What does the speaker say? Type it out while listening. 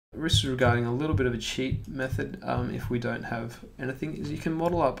Regarding a little bit of a cheat method if we don't have anything, is you can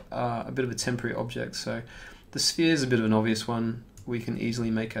model up a bit of a temporary object. So the sphere is a bit of an obvious one. We can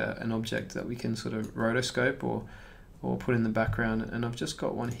easily make an object that we can sort of rotoscope or put in the background, and I've just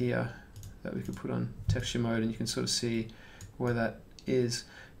got one here that we could put on texture mode, and you can sort of see where that is.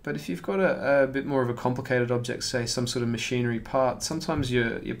 But if you've got a bit more of a complicated object, say some sort of machinery part, sometimes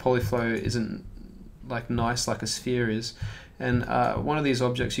your polyflow isn't like nice like a sphere is. And one of these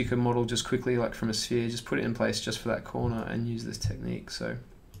objects you can model just quickly, like from a sphere, just put it in place just for that corner and use this technique. So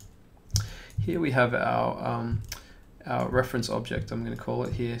here we have our reference object, I'm going to call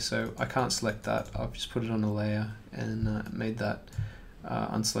it here. So I can't select that, I've just put it on a layer and made that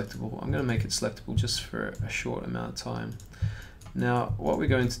unselectable. I'm going to make it selectable just for a short amount of time. Now what we're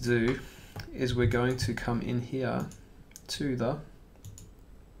going to do is we're going to come in here to the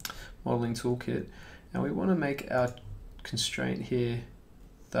Modeling Toolkit, and we want to make our constraint here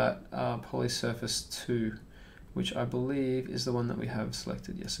that poly surface 2, which I believe is the one that we have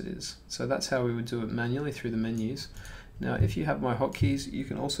selected. Yes, it is. So that's how we would do it manually through the menus. Now if you have my hotkeys, you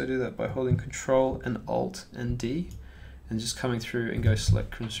can also do that by holding Ctrl and Alt and D and just coming through and go select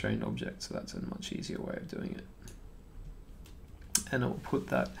constraint object. So that's a much easier way of doing it, and it will put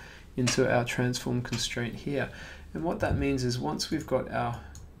that into our transform constraint here. And what that means is once we've got our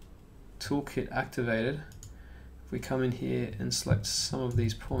toolkit activated, we come in here and select some of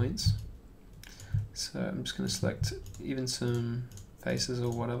these points. So I'm just going to select even some faces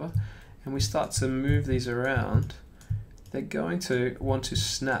or whatever, and we start to move these around. They're going to want to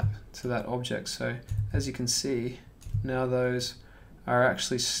snap to that object. So as you can see, now those are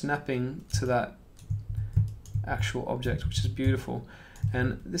actually snapping to that actual object, which is beautiful.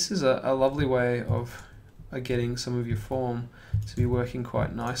 And this is a lovely way of getting some of your form to be working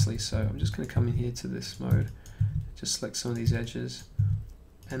quite nicely. So I'm just going to come in here to this mode, just select some of these edges,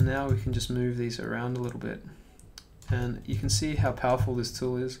 and now we can just move these around a little bit, and you can see how powerful this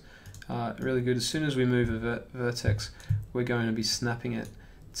tool is. Really good. As soon as we move a vertex, we're going to be snapping it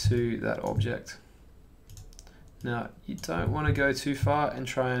to that object. Now you don't want to go too far and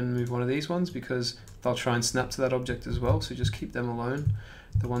try and move one of these ones, because they'll try and snap to that object as well, so just keep them alone,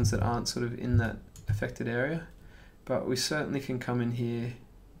 the ones that aren't sort of in that affected area. But we certainly can come in here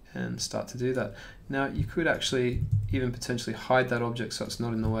and start to do that. Now you could actually even potentially hide that object so it's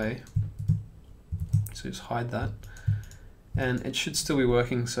not in the way. So just hide that, and it should still be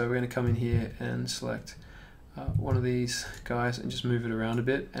working. So we're going to come in here and select one of these guys and just move it around a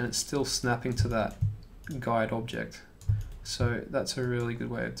bit, and it's still snapping to that guide object. So that's a really good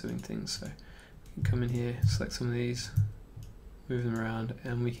way of doing things. So we can come in here, select some of these, move them around,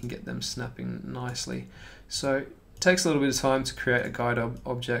 and we can get them snapping nicely. So it takes a little bit of time to create a guide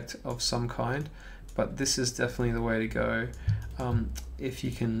object of some kind, but this is definitely the way to go if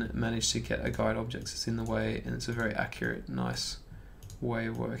you can manage to get a guide object that's in the way, and it's a very accurate, nice way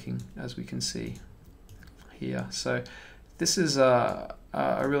of working, as we can see here. So this is a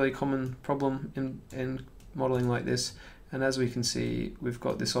really common problem in modeling like this, and as we can see, we've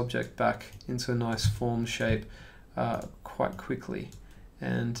got this object back into a nice form shape quite quickly.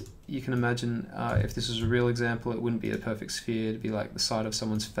 And you can imagine if this was a real example, it wouldn't be a perfect sphere. It'd be like the side of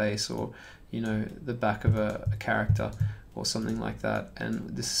someone's face, or the back of a character or something like that. And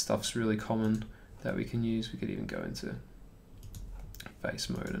this stuff's really common that we can use. We could even go into face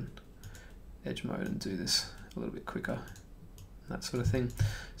mode and edge mode and do this a little bit quicker, that sort of thing.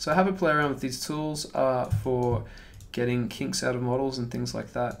 So have a play around with these tools for getting kinks out of models and things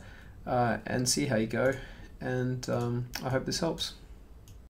like that, and see how you go. And I hope this helps.